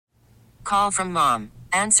call from mom.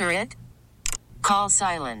 Answer it. Call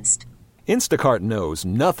silenced. Instacart knows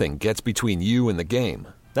nothing gets between you and the game.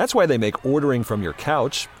 That's why they make ordering from your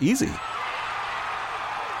couch easy.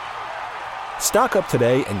 Stock up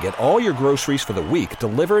today and get all your groceries for the week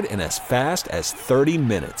delivered in as fast as 30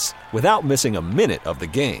 minutes without missing a minute of the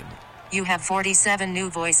game. You have 47 new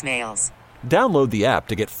voicemails. Download the app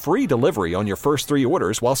to get free delivery on your first 3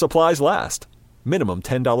 orders while supplies last. Minimum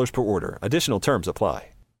 $10 per order. Additional terms apply.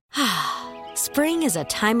 Spring is a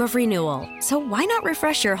time of renewal, so why not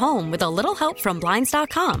refresh your home with a little help from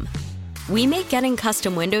Blinds.com? We make getting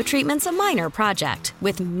custom window treatments a minor project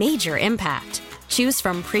with major impact. Choose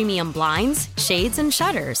from premium blinds, shades, and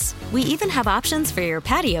shutters. We even have options for your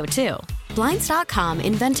patio, too. Blinds.com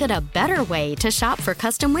invented a better way to shop for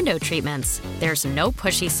custom window treatments. There's no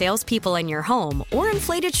pushy salespeople in your home or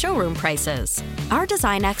inflated showroom prices. Our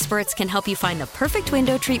design experts can help you find the perfect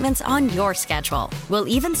window treatments on your schedule. We'll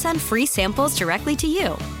even send free samples directly to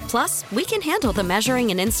you. Plus, we can handle the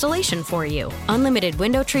measuring and installation for you. Unlimited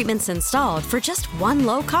window treatments installed for just one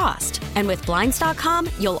low cost. And with Blinds.com,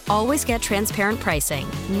 you'll always get transparent pricing.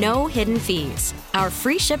 No hidden fees. Our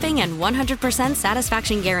free shipping and 100%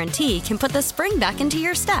 satisfaction guarantee can put the spring back into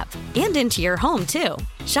your step and into your home, too.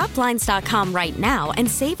 Shop Blinds.com right now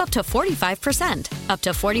and save up to 45%. Up to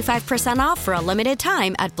 45% off for a limited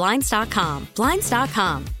time at Blinds.com.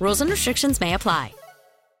 Blinds.com. Rules and restrictions may apply.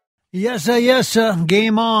 Yes,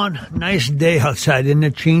 game on. Nice day outside, and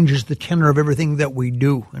it changes the tenor of everything that we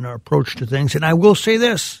do and our approach to things. And I will say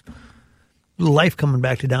this, little life coming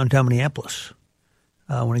back to downtown Minneapolis.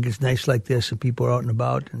 When it gets nice like this and people are out and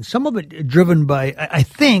about. And some of it driven by, I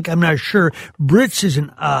think, I'm not sure, Brits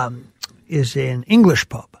is an English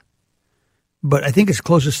pub. But I think it's the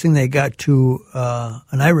closest thing they got to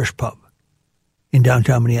an Irish pub in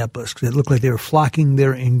downtown Minneapolis, because it looked like they were flocking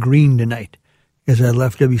there in green tonight. As I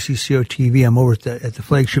left WCCO TV, I'm over at the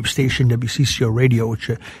flagship station, WCCO Radio, which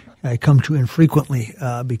I come to infrequently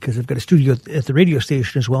because I've got a studio at the radio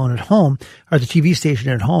station as well and at home, or the TV station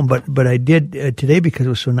at home. But I did today because it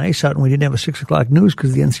was so nice out and we didn't have a 6 o'clock news because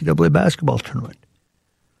of the NCAA basketball tournament.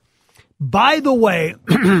 By the way,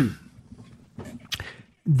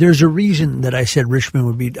 there's a reason that I said Richmond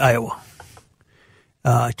would beat Iowa.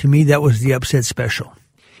 To me, that was the upset special.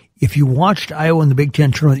 If you watched Iowa in the Big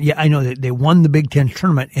Ten tournament, yeah, I know that they won the Big Ten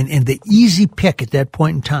tournament, and the easy pick at that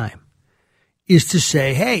point in time is to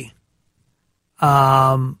say, hey,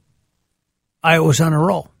 Iowa's on a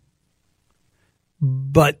roll.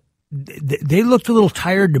 But they looked a little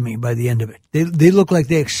tired to me by the end of it. They looked like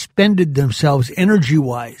they expended themselves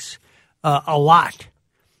energy-wise a lot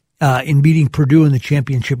in beating Purdue in the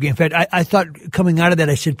championship game. In fact, I thought coming out of that,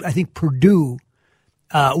 I said, I think Purdue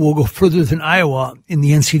will go further than Iowa in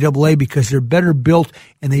the NCAA because they're better built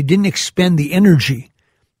and they didn't expend the energy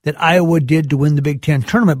that Iowa did to win the Big Ten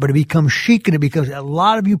tournament. But it becomes chic, and it becomes, a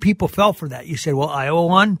lot of you people fell for that. You said, well, Iowa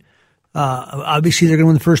won. Obviously, they're going to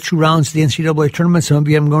win the first 2 rounds of the NCAA tournament. Some of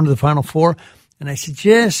you have them going to the Final Four. And I said,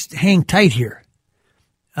 just hang tight here.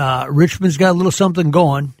 Richmond's got a little something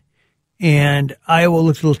going, and Iowa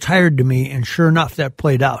looked a little tired to me, and sure enough, that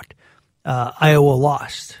played out. Iowa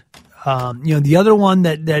lost. The other one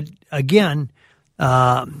that again,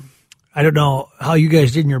 I don't know how you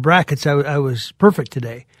guys did in your brackets. I was perfect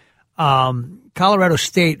today. Colorado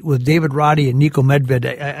State with David Roddy and Nico Medved.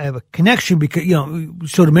 I have a connection because,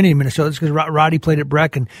 so do many Minnesotans, because Roddy played at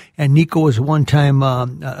Breck and Nico was one time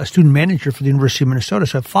a student manager for the University of Minnesota.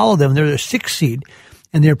 So I followed them. They're the 6th seed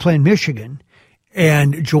and they're playing Michigan.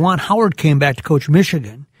 And Juwan Howard came back to coach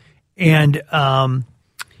Michigan. And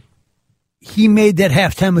he made that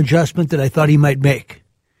halftime adjustment that I thought he might make.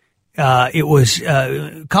 It was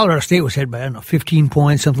Colorado State was ahead by, 15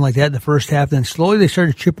 points, something like that in the first half. Then slowly they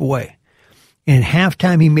started to chip away. And at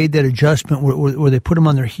halftime, he made that adjustment where they put them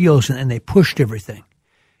on their heels and they pushed everything.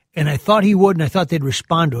 And I thought he would, and I thought they'd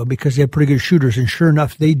respond to him because they have pretty good shooters. And sure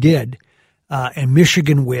enough, they did. And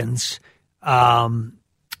Michigan wins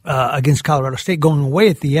against Colorado State going away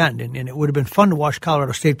at the end. And it would have been fun to watch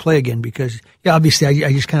Colorado State play again because, obviously,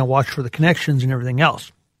 I just kind of watched for the connections and everything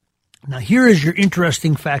else. Now, here is your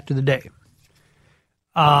interesting fact of the day.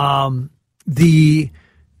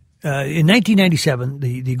 In 1997,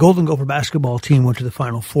 the Golden Gopher basketball team went to the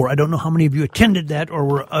Final Four. I don't know how many of you attended that or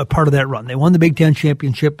were a part of that run. They won the Big Ten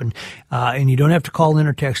championship, and you don't have to call in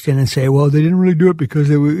or text in and say, well, they didn't really do it because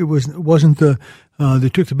it wasn't the they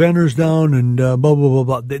took the banners down and blah blah blah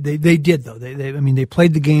blah. They did though. They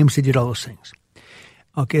played the games. They did all those things.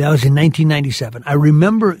 Okay, that was in 1997. I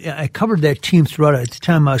remember I covered that team throughout. At the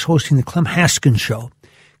time, I was hosting the Clem Haskins show.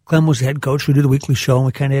 Clem was the head coach. We did the weekly show, and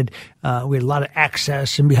we kind of had we had a lot of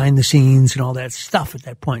access and behind the scenes and all that stuff at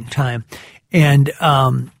that point in time. And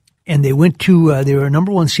they went to they were a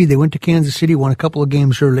number 1 seed. They went to Kansas City, won a couple of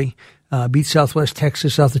games early, beat Southwest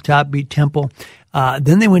Texas off the top, beat Temple.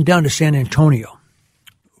 Then they went down to San Antonio.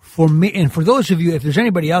 For me, and for those of you, if there's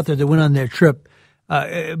anybody out there that went on their trip,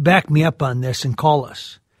 back me up on this and call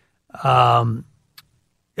us.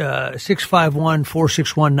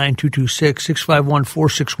 651-461-9226,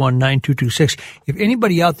 651-461-9226. If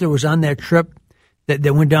anybody out there was on that trip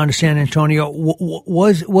that went down to San Antonio,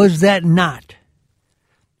 was that not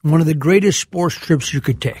one of the greatest sports trips you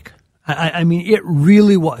could take? I mean, it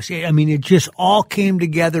really was. I mean, it just all came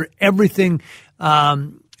together. Everything,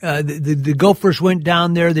 the Gophers went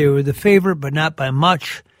down there. They were the favorite, but not by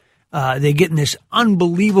much. They get in this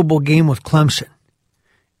unbelievable game with Clemson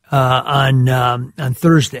on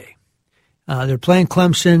Thursday. They're playing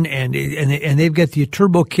Clemson, and they've got the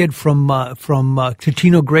Turbo kid from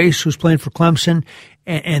Totino Grace who's playing for Clemson,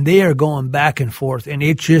 and they are going back and forth, and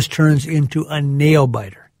it just turns into a nail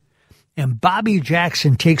biter. And Bobby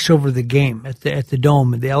Jackson takes over the game at the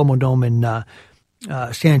Dome, the Alamo Dome in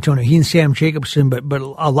San Antonio. He and Sam Jacobson, but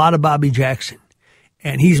a lot of Bobby Jackson.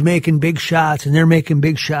 And he's making big shots, and they're making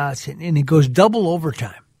big shots, and it goes double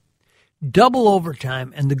overtime,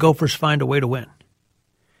 and the Gophers find a way to win.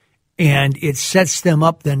 And it sets them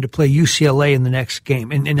up then to play UCLA in the next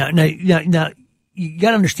game. And now you got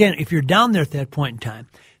to understand, if you're down there at that point in time,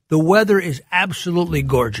 the weather is absolutely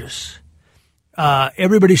gorgeous.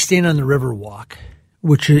 Everybody's staying on the Riverwalk,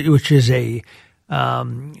 which is the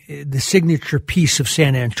signature piece of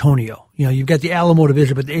San Antonio. You know, you've got the Alamo to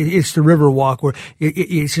visit, but it's the Riverwalk, where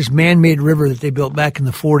it's this man-made river that they built back in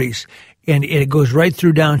the 40s. And it goes right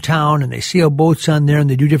through downtown, and they sail boats on there, and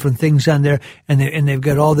they do different things on there, and they've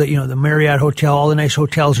got all the, the Marriott Hotel, all the nice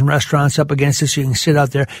hotels and restaurants up against it, so you can sit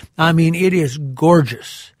out there. I mean, it is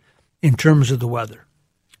gorgeous in terms of the weather.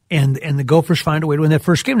 And the Gophers find a way to win that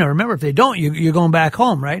first game. Now, remember, if they don't, you're going back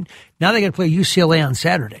home, right? Now they got to play UCLA on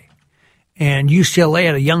Saturday. And UCLA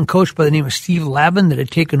had a young coach by the name of Steve Lavin that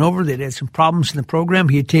had taken over. They'd had some problems in the program.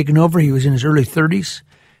 He had taken over. He was in his early 30s.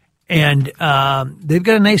 And they've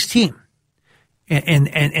got a nice team.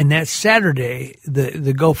 And that Saturday,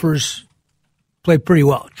 the Gophers played pretty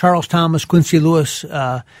well. Charles Thomas, Quincy Lewis,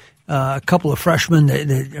 a couple of freshmen,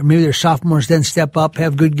 maybe they're sophomores, then step up,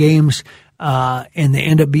 have good games, and they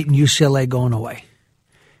end up beating UCLA going away.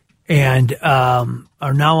 And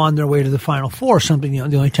are now on their way to the Final Four, something, the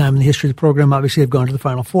only time in the history of the program, obviously, they've gone to the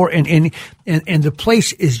Final Four. And the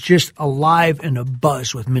place is just alive and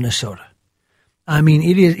abuzz with Minnesota. I mean,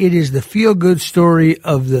 it is the feel-good story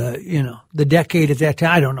of the decade at that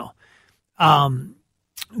time. I don't know.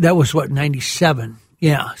 That was 97.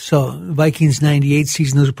 Yeah. So Vikings 98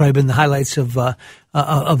 season, those have probably been the highlights of the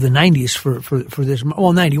 90s for this.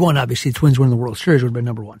 Well, 91, obviously, the Twins won the World Series, would have been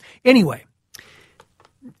number 1. Anyway,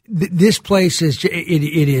 this place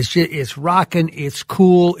it's rocking, it's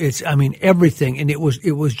cool, everything. And it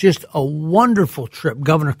was just a wonderful trip.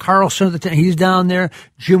 Governor Carlson at the time, he's down there.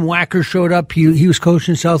 Jim Wacker showed up. He was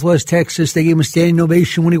coaching Southwest Texas. They gave him a standing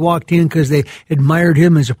ovation when he walked in because they admired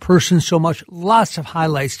him as a person so much. Lots of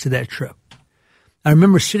highlights to that trip. I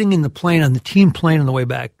remember sitting in the plane, on the team plane on the way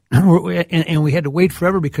back, and we had to wait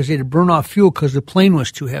forever because they had to burn off fuel because the plane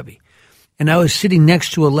was too heavy. And I was sitting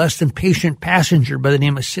next to a less than patient passenger by the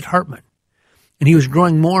name of Sid Hartman. And he was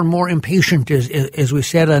growing more and more impatient as we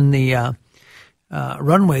sat on the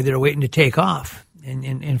runway there waiting to take off.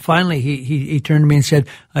 And finally he turned to me and said,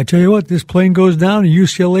 I tell you what, this plane goes down and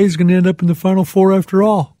UCLA is going to end up in the Final Four after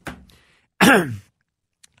all.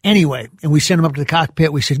 Anyway, and we sent him up to the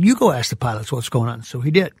cockpit. We said, you go ask the pilots what's going on. So he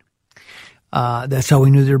did. That's how we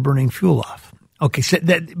knew they were burning fuel off. Okay,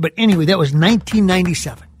 but anyway, that was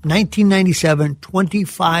 1997. 1997,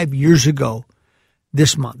 25 years ago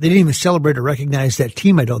this month. They didn't even celebrate or recognize that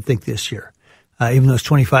team, I don't think, this year, even though it's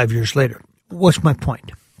 25 years later. What's my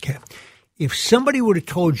point? Okay. If somebody would have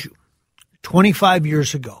told you 25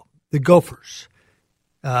 years ago, the Gophers,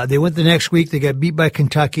 they went the next week, they got beat by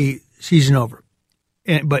Kentucky, season over.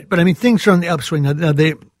 But things are on the upswing. Now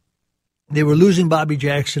they were losing Bobby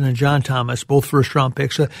Jackson and John Thomas, both first-round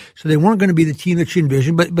picks, so they weren't going to be the team that you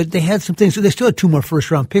envisioned. But they had some things. So they still had 2 more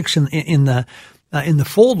first-round picks in the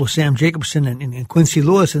fold with Sam Jacobson and Quincy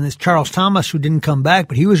Lewis, and this Charles Thomas, who didn't come back,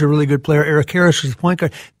 but he was a really good player. Eric Harris was the point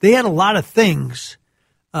guard. They had a lot of things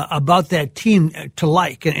about that team to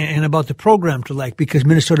like and about the program to like because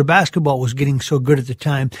Minnesota basketball was getting so good at the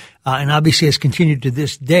time, and obviously has continued to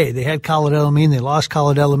this day. They had Khalid El-Amin. They lost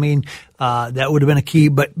Khalid El-Amin. That would have been a key.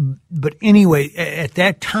 But anyway, at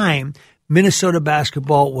that time, Minnesota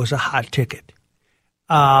basketball was a hot ticket.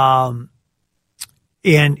 And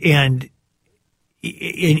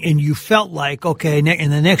you felt like, okay,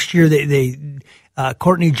 in the next year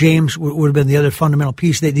Courtney James would have been the other fundamental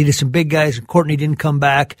piece. They needed some big guys, and Courtney didn't come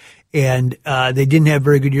back, and they didn't have a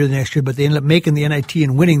very good year the next year, but they ended up making the NIT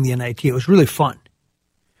and winning the NIT. It was really fun.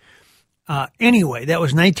 Anyway, that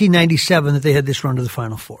was 1997 that they had this run to the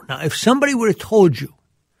Final Four. Now, if somebody would have told you,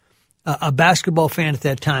 a basketball fan at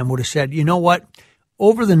that time would have said, you know what,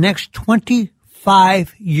 over the next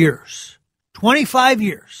 25 years,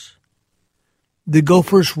 the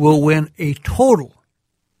Gophers will win a total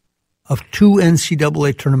of 2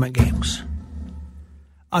 NCAA tournament games.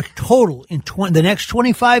 A total in the next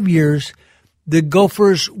 25 years, the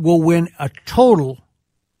Gophers will win a total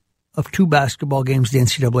of 2 basketball games in the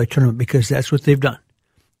NCAA tournament, because that's what they've done.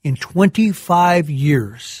 In 25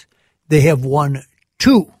 years, they have won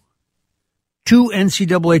 2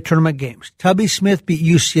 NCAA tournament games. Tubby Smith beat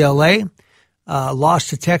UCLA,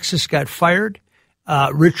 lost to Texas, got fired.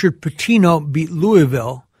 Richard Pitino beat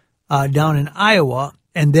Louisville down in Iowa,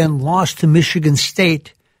 and then lost to Michigan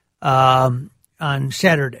State on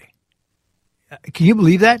Saturday. Can you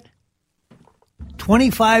believe that?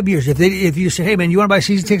 25 years. If you say, hey, man, you want to buy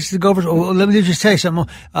season tickets to the Gophers? Well, let me just tell you something.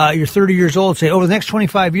 You're 30 years old. Say, over the next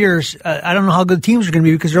 25 years, I don't know how good the teams are going to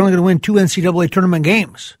be, because they're only going to win 2 NCAA tournament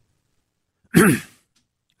games.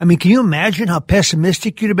 I mean, can you imagine how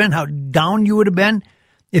pessimistic you'd have been, how down you would have been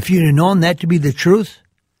if you'd have known that to be the truth?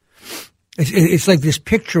 It's like this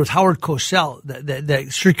picture with Howard Cosell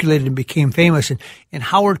that circulated and became famous. And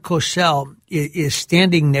Howard Cosell is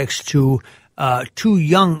standing next to 2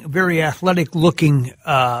 young, very athletic-looking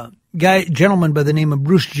gentlemen by the name of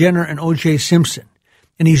Bruce Jenner and O.J. Simpson.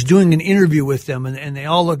 And he's doing an interview with them, and they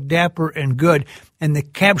all look dapper and good. And the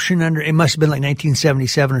caption it must have been like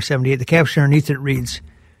 1977 or 78, the caption underneath it reads,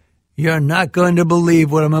 "You're not going to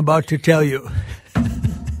believe what I'm about to tell you."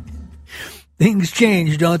 Things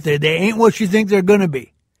change, don't they? They ain't what you think they're going to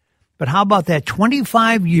be. But how about that?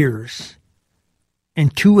 25 years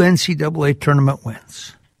and 2 NCAA tournament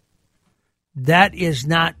wins. That is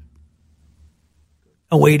not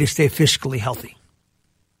a way to stay fiscally healthy.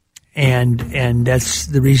 And that's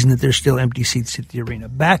the reason that there's still empty seats at the arena.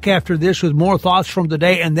 Back after this with more thoughts from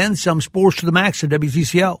today, and then some sports to the max at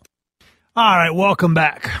WCCO. All right, welcome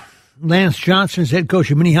back. Lance Johnson is head coach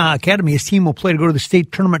of Minnehaha Academy. His team will play to go to the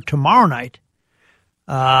state tournament tomorrow night.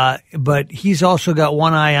 But he's also got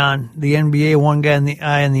one eye on the NBA, one guy in the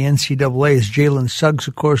eye on the NCAA. Is Jalen Suggs,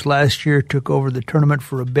 of course, last year took over the tournament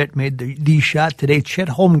for a bit, made the shot. Today, Chet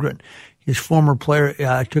Holmgren, his former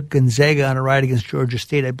player, took Gonzaga on a ride against Georgia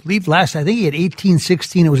State. I think he had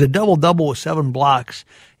 18-16. It was a double-double with 7 blocks.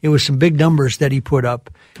 It was some big numbers that he put up,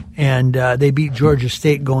 and they beat Georgia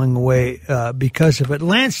State going away because of it.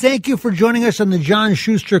 Lance, thank you for joining us on the John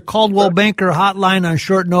Schuster Coldwell Banker Hotline on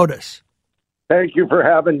short notice. Thank you for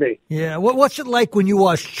having me. Yeah, what's it like when you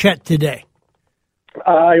watch Chet today?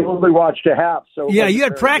 I only watched a half. So yeah, you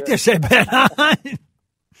had practice, I bet. Huh?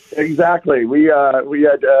 Exactly. We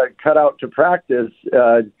had cut out to practice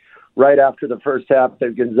right after the first half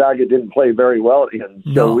that Gonzaga didn't play very well in.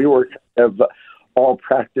 So we were kind of all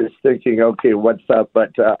practice thinking, okay, what's up?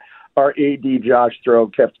 But our AD, Josh Throw,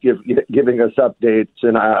 kept giving us updates,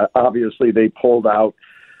 and obviously they pulled out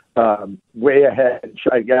way ahead.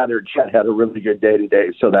 I gather Chet had a really good day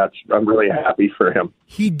today, so I'm really happy for him.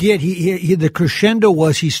 He did. He the crescendo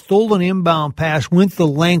was he stole an inbound pass, went the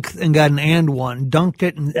length and got an and one, dunked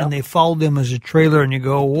it, and they followed him as a trailer, and you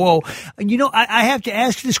go, whoa. And I have to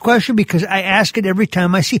ask this question because I ask it every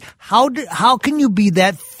time I see, how can you be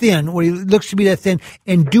that thin, or he looks to be that thin,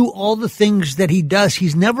 and do all the things that he does?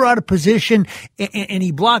 He's never out of position, and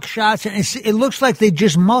he blocks shots, and it looks like they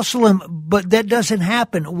just muscle him, but that doesn't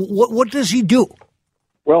happen. What does he do?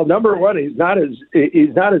 Well, number one, he's not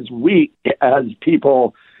as weak as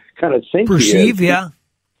people kind of think perceive. He is. Yeah,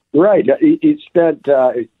 right. He spent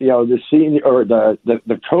the senior or the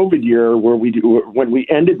COVID year when we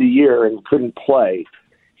ended the year and couldn't play.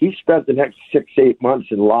 He spent the next 6-8 months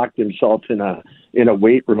and locked himself in a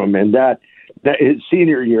weight room, and that his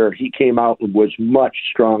senior year he came out and was much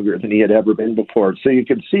stronger than he had ever been before. So you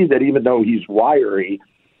can see that even though he's wiry,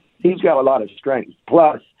 he's got a lot of strength.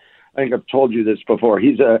 Plus, I think I've told you this before.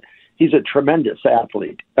 He's a tremendous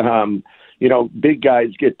athlete. Big guys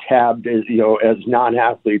get tabbed as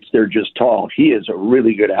non-athletes. They're just tall. He is a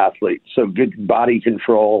really good athlete. So good body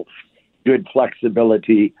control, good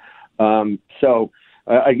flexibility. So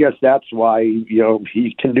I guess that's why,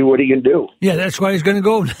 he can do what he can do. Yeah, that's why he's going to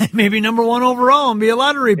go maybe number 1 overall and be a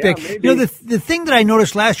lottery pick. Maybe. The thing that I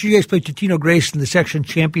noticed last year, you guys played Totino Grace in the section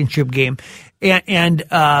championship game, and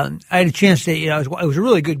I had a chance to, it was a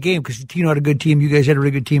really good game because Totino had a good team, you guys had a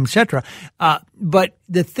really good team, etc. But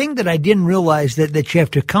the thing that I didn't realize that you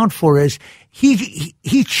have to account for is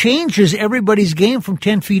he changes everybody's game from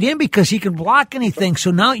 10 feet in because he can block anything. So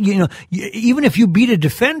now, even if you beat a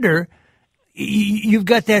defender, you've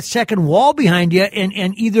got that second wall behind you,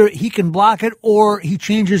 and either he can block it or he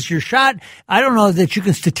changes your shot. I don't know that you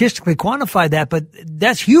can statistically quantify that, but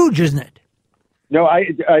that's huge, isn't it? No,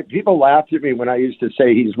 people laughed at me when I used to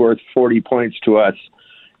say he's worth 40 points to us,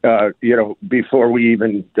 before we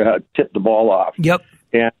even tipped the ball off. Yep.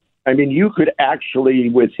 And I mean, you could actually,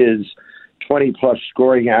 with his 20-plus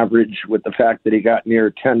scoring average, with the fact that he got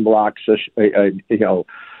near 10 blocks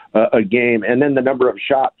a game, and then the number of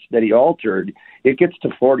shots that he altered, it gets to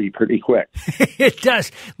 40 pretty quick. It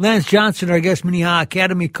does. Lance Johnson, our guest, Minnehaha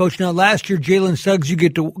Academy coach. Now, last year, Jalen Suggs, you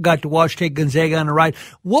got to watch take Gonzaga on a ride.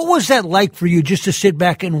 What was that like for you, just to sit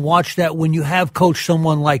back and watch that when you have coached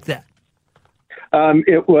someone like that?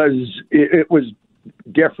 It was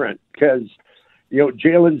different because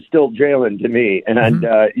Jalen's still Jalen to me, and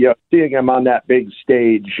seeing him on that big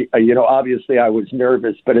stage, obviously I was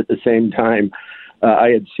nervous, but at the same time, I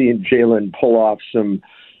had seen Jalen pull off some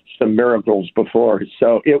miracles before,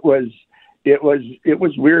 so it was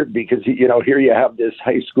weird because here you have this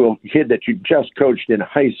high school kid that you just coached in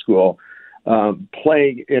high school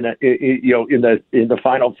playing in the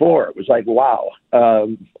Final Four. It was like, wow,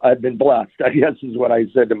 I've been blessed, I guess is what I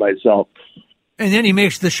said to myself. And then he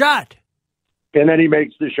makes the shot. And then he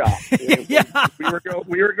makes the shot. Yeah.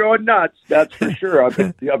 We were going nuts, that's for sure. Up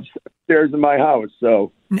upstairs in my house.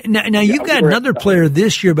 So now you've got another player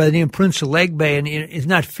this year by the name of Prince Alegbe, and it's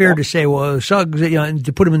not fair to say, well, Suggs,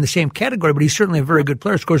 to put him in the same category, but he's certainly a very good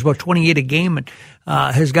player. Scores about 28 a game and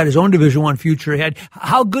has got his own Division I future ahead.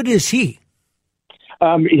 How good is he?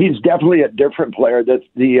 He's definitely a different player. That's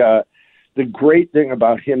the great thing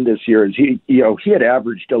about him this year is he had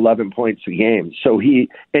averaged 11 points a game. So his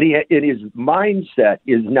mindset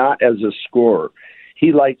is not as a scorer.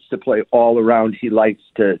 He likes to play all around. He likes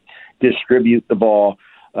to distribute the ball.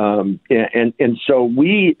 And so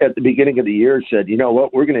we, at the beginning of the year, said, you know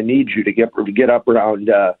what, we're going to need you to get up around,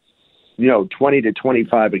 20 to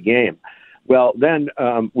 25 a game. Well, then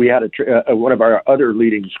we had one of our other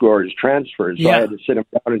leading scorers transfers. So I had to sit him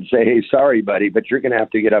down and say, hey, sorry, buddy, but you're going to have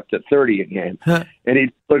to get up to 30 a game. And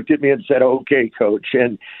he looked at me and said, okay, coach.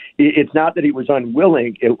 And it's not that he was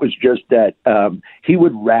unwilling. It was just that he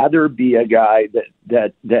would rather be a guy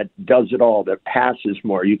that does it all, that passes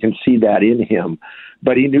more. You can see that in him.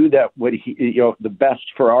 But he knew that the best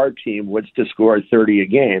for our team was to score 30 a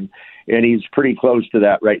game. And he's pretty close to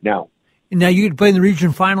that right now. Now, you could play in the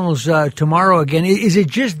region finals tomorrow again. Is it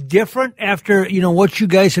just different after, what you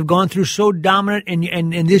guys have gone through, so dominant?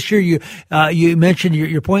 And this year you mentioned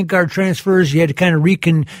your point guard transfers. You had to kind of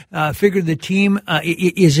reconfigure the team.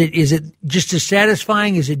 Is it just as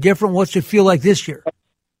satisfying? Is it different? What's it feel like this year?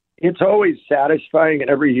 It's always satisfying, and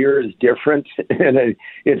every year is different, and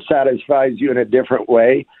it satisfies you in a different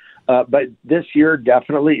way. But this year,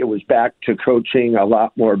 definitely, it was back to coaching a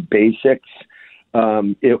lot more basics.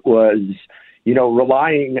 It was,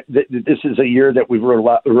 relying. This is a year that we've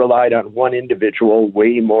relied on one individual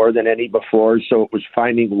way more than any before. So it was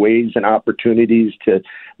finding ways and opportunities to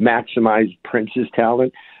maximize Prince's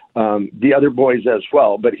talent. The other boys as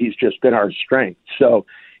well, but he's just been our strength. So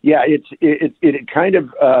yeah, it kind of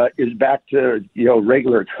is back to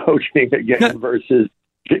regular coaching again versus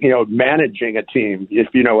managing a team, if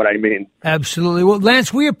you know what I mean. Absolutely. Well,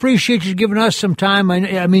 Lance, we appreciate you giving us some time.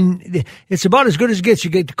 I mean, it's about as good as it gets.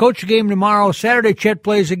 You get to coach a game tomorrow. Saturday, Chet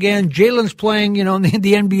plays again. Jalen's playing, in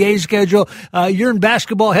the NBA schedule. You're in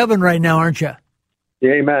basketball heaven right now, aren't you?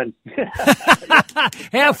 Amen.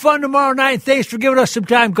 Have fun tomorrow night. Thanks for giving us some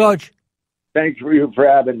time, Coach. Thanks for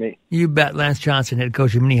having me. You bet. Lance Johnson, head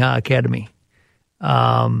coach of Minnehaha Academy.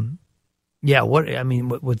 Yeah,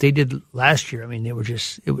 what they did last year, it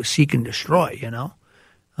was seek and destroy,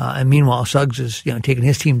 And meanwhile, Suggs is, taking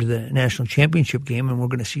his team to the national championship game, and we're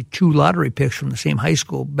going to see 2 lottery picks from the same high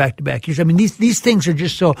school back-to-back years. These things are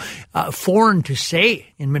just so foreign to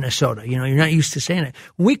say in Minnesota. You're not used to saying it.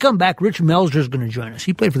 When we come back, Rich Melzer is going to join us.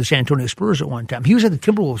 He played for the San Antonio Spurs at one time. He was at the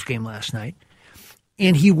Timberwolves game last night,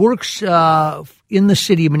 and he works in the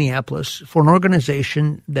city of Minneapolis for an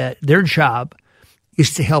organization that their job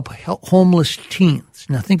is to help homeless teens.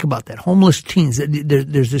 Now think about that, homeless teens.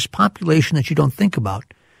 There's this population that you don't think about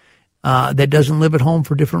that doesn't live at home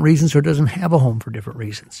for different reasons or doesn't have a home for different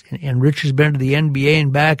reasons. And Rich has been to the NBA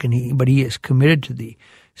and back, but he is committed to the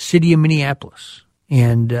city of Minneapolis.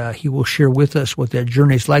 And he will share with us what that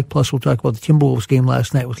journey is like. Plus, we'll talk about the Timberwolves game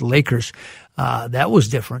last night with the Lakers. That was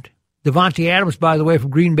different. Davante Adams, by the way, from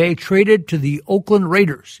Green Bay, traded to the Oakland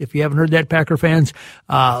Raiders. If you haven't heard that, Packer fans,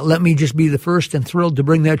 let me just be the first and thrilled to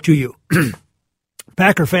bring that to you.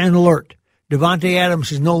 Packer fan alert. Davante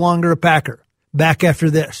Adams is no longer a Packer. Back after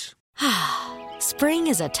this. Spring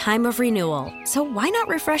is a time of renewal, so why not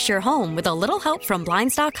refresh your home with a little help from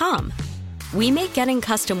Blinds.com? We make getting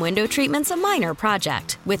custom window treatments a minor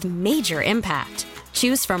project with major impact.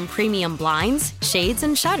 Choose from premium blinds, shades,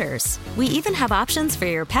 and shutters. We even have options for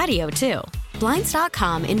your patio, too.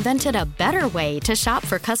 Blinds.com invented a better way to shop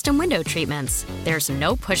for custom window treatments. There's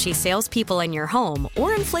no pushy salespeople in your home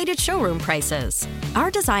or inflated showroom prices.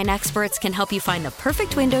 Our design experts can help you find the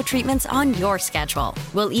perfect window treatments on your schedule.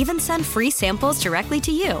 We'll even send free samples directly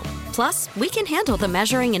to you. Plus, we can handle the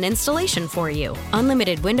measuring and installation for you.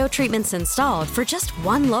 Unlimited window treatments installed for just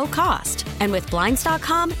one low cost. And with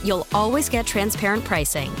Blinds.com, you'll always get transparent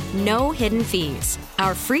pricing. No hidden fees.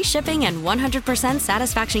 Our free shipping and 100%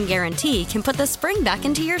 satisfaction guarantee can put the spring back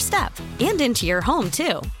into your step and into your home,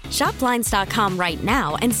 too. Shop Blinds.com right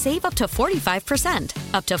now and save up to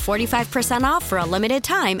 45%. Up to 45% off for a limited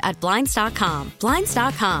time at Blinds.com.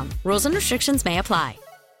 Blinds.com. Rules and restrictions may apply.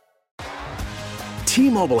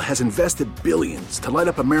 T-Mobile has invested billions to light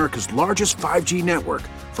up America's largest 5G network,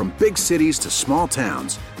 from big cities to small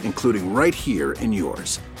towns, including right here in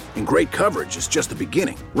yours. And great coverage is just the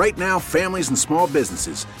beginning. Right now, families and small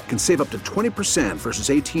businesses can save up to 20% versus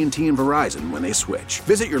AT&T and Verizon when they switch.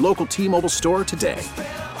 Visit your local T-Mobile store today.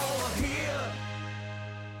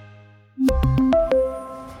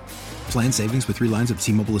 Plan savings with 3 lines of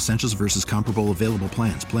T-Mobile Essentials versus comparable available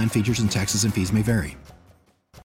plans. Plan features and taxes and fees may vary.